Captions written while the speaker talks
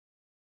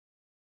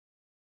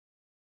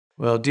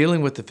Well,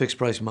 dealing with the fixed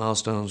price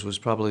milestones was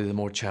probably the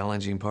more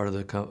challenging part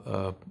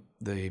of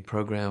the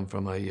program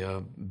from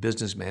a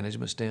business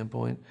management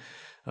standpoint,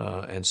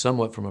 and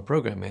somewhat from a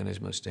program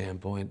management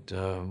standpoint.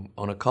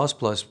 On a cost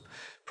plus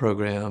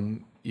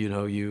program,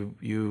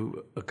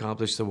 you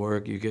accomplish the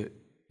work,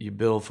 you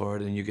bill for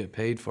it, and you get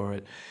paid for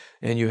it,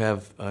 and you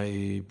have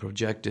a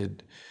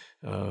projected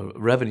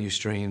revenue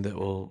stream that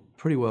will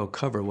pretty well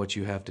cover what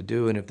you have to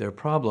do. And if there are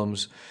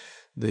problems,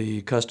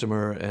 the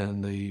customer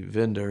and the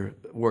vendor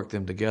work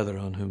them together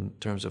on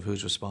terms of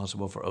who's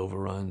responsible for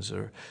overruns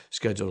or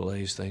schedule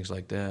delays, things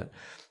like that.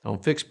 On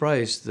fixed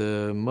price,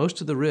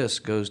 most of the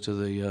risk goes to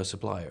the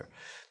supplier,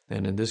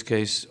 and in this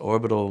case,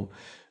 Orbital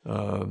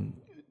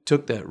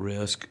took that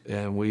risk,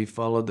 and we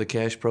followed the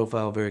cash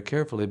profile very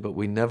carefully, but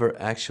we never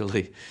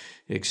actually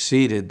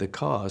exceeded the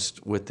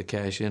cost with the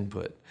cash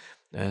input.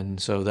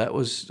 And so that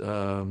was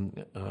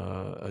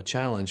a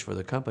challenge for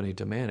the company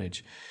to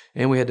manage,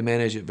 and we had to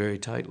manage it very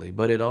tightly.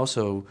 But it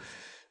also,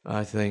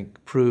 I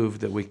think,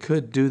 proved that we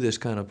could do this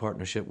kind of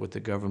partnership with the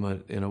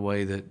government in a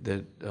way that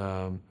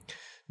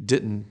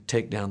didn't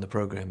take down the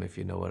program, if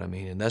you know what I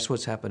mean. And that's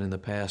what's happened in the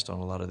past on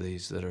a lot of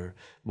these that are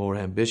more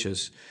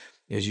ambitious,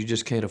 is you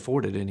just can't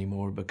afford it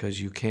anymore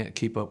because you can't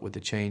keep up with the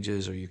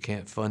changes, or you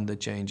can't fund the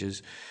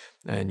changes,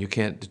 and you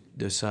can't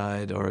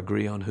decide or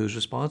agree on who's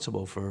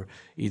responsible for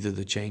either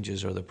the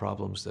changes or the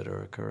problems that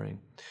are occurring.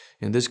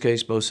 In this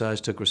case, both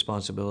sides took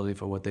responsibility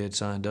for what they had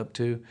signed up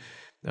to,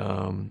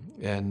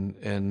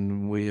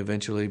 and we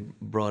eventually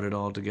brought it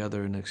all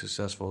together in a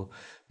successful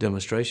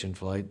demonstration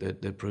flight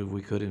that proved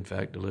we could, in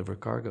fact, deliver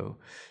cargo.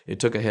 It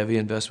took a heavy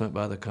investment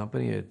by the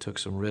company. It took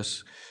some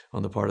risks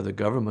on the part of the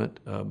government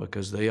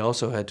because they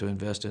also had to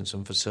invest in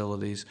some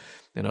facilities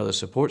and other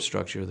support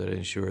structure that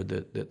ensured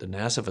that the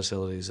NASA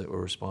facilities that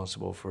were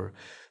responsible for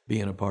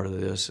being a part of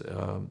this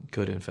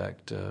could, in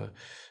fact,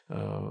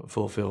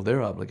 fulfill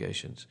their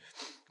obligations.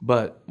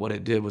 But what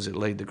it did was it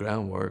laid the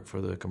groundwork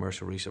for the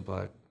commercial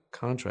resupply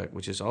contract,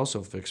 which is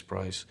also fixed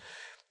price,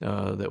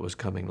 that was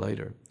coming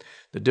later.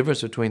 The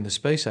difference between the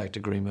Space Act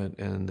Agreement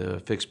and the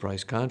fixed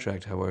price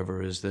contract,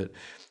 however, is that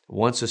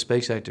once the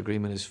Space Act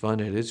Agreement is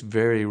funded, it's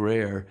very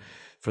rare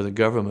for the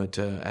government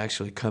to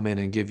actually come in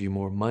and give you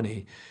more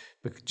money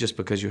just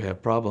because you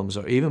have problems,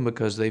 or even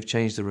because they've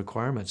changed the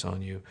requirements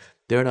on you.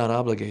 They're not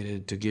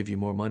obligated to give you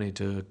more money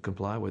to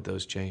comply with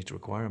those changed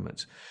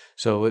requirements.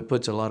 So it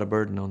puts a lot of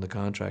burden on the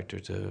contractor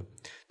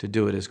to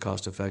do it as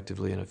cost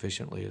effectively and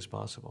efficiently as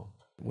possible.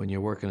 When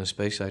you're working a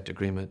Space Act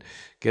agreement,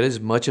 get as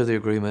much of the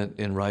agreement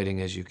in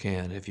writing as you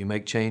can. If you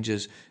make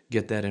changes,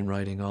 get that in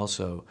writing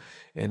also.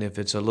 And if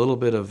it's a little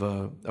bit of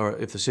or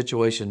if the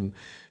situation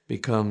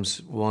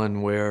becomes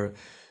one where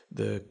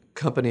the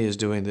company is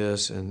doing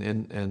this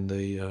and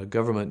the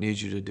government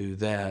needs you to do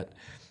that,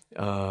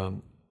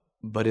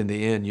 but in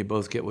the end you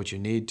both get what you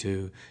need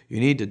to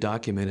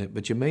document it,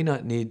 but you may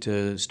not need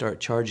to start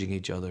charging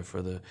each other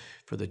for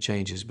the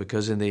changes,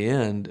 because in the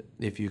end,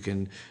 if you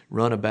can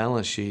run a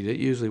balance sheet, it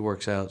usually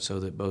works out so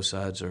that both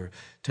sides are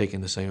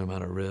taking the same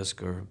amount of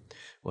risk or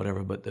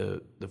whatever. But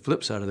the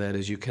flip side of that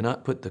is you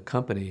cannot put the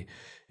company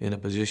in a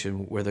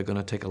position where they're going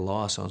to take a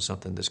loss on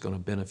something that's going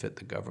to benefit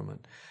the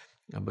government,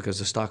 because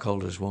the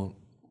stockholders won't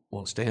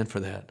stand for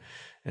that,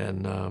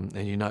 and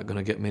you're not going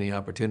to get many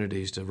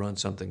opportunities to run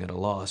something at a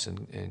loss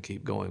and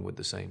keep going with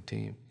the same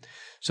team.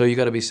 So you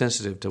got to be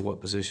sensitive to what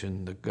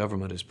position the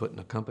government is putting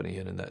the company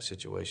in that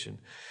situation.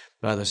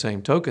 By the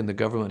same token, the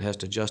government has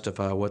to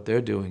justify what they're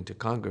doing to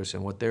Congress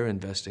and what they're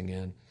investing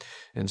in,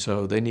 and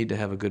so they need to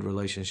have a good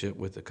relationship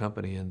with the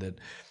company, and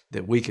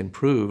that we can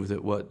prove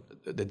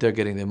that they're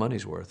getting their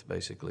money's worth,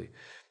 basically.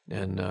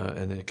 And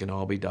it can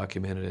all be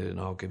documented and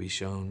all can be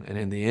shown. And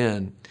in the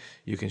end,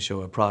 you can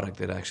show a product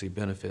that actually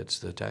benefits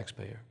the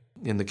taxpayer.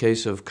 In the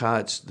case of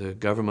COTS, the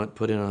government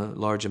put in a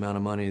large amount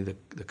of money, the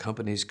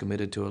companies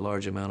committed to a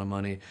large amount of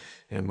money,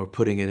 and we're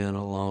putting it in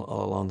all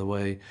along the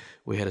way.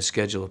 We had a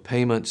schedule of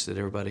payments that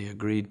everybody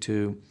agreed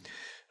to.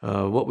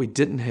 What we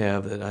didn't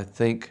have that I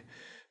think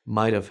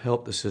might have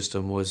helped the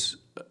system was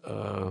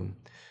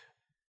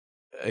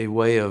a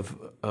way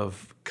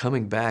of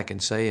coming back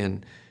and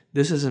saying,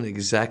 this isn't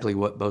exactly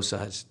what both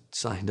sides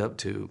signed up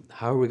to.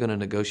 How are we going to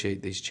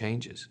negotiate these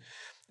changes?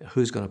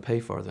 Who's going to pay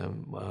for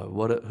them?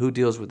 Who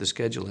deals with the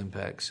schedule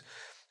impacts?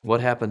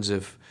 What happens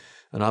if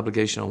an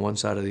obligation on one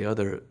side or the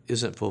other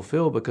isn't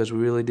fulfilled because we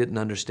really didn't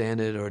understand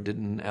it or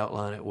didn't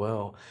outline it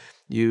well?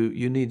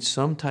 You need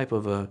some type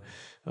of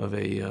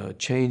a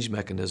change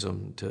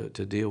mechanism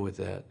to deal with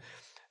that.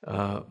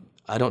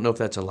 I don't know if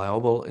that's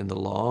allowable in the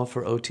law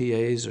for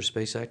OTAs or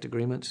Space Act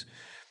agreements.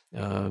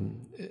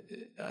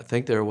 I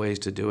think there are ways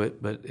to do it,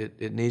 but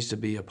it needs to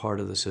be a part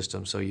of the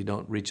system so you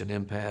don't reach an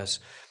impasse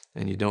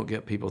and you don't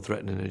get people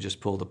threatening to just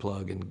pull the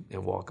plug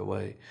and walk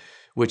away,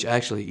 which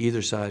actually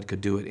either side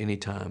could do at any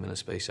time in a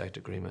Space Act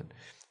agreement.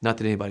 Not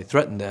that anybody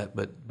threatened that,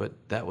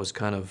 but that was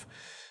kind of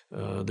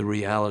the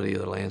reality of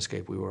the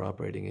landscape we were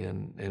operating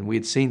in. And we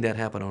had seen that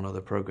happen on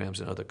other programs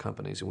and other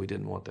companies, and we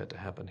didn't want that to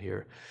happen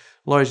here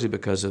largely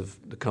because of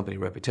the company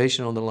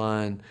reputation on the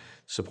line,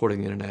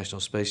 supporting the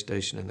International Space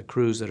Station and the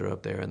crews that are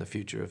up there, and the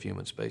future of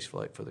human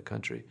spaceflight for the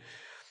country.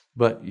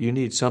 But you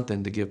need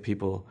something to give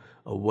people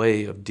a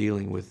way of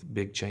dealing with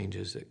big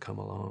changes that come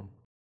along.